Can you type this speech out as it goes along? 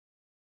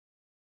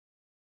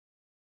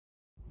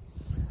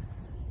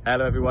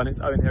Hello everyone,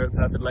 it's Owen here at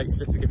Pyrford Lakes,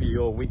 just to give you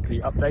your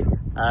weekly update.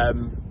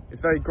 It's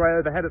very grey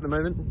overhead at the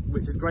moment,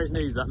 which is great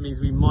news. That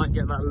means we might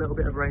get that little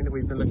bit of rain that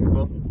we've been looking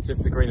for,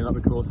 just to green up the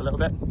course a little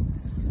bit.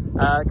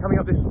 Coming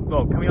up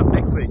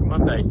next week,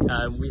 Monday,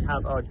 we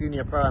have our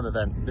Junior Pro-Am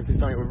event. This is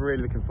something we're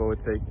really looking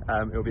forward to.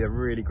 It'll be a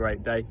really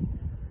great day.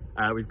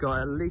 We've got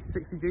at least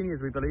 60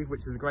 juniors, we believe,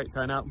 which is a great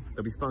turnout.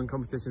 There'll be fun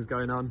competitions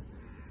going on,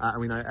 and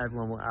we know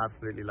everyone will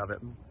absolutely love it.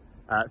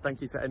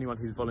 Thank you to anyone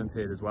who's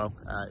volunteered as well.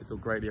 It's all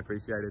greatly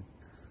appreciated,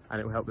 and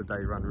it will help the day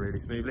run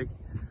really smoothly.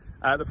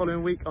 The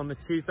following week, on the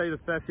Tuesday the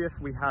 30th,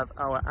 we have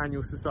our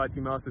annual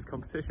Society Masters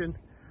competition.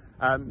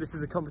 This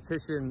is a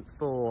competition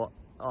for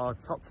our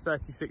top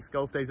 36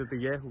 golf days of the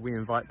year. We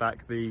invite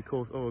back the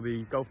course or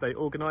the golf day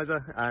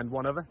organiser and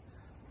one other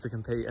to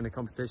compete in a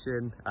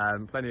competition.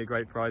 Plenty of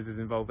great prizes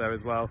involved there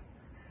as well.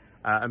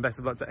 And best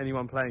of luck to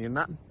anyone playing in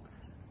that.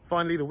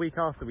 Finally, the week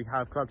after, we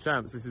have Club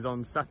Champs. This is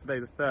on Saturday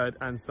the 3rd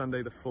and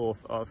Sunday the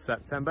 4th of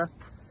September.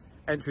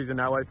 Entries are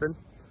now open,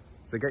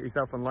 so get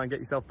yourself online, get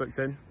yourself booked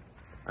in,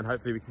 and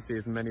hopefully we can see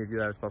as many of you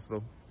there as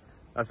possible.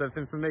 That's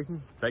everything from me.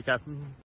 Take care.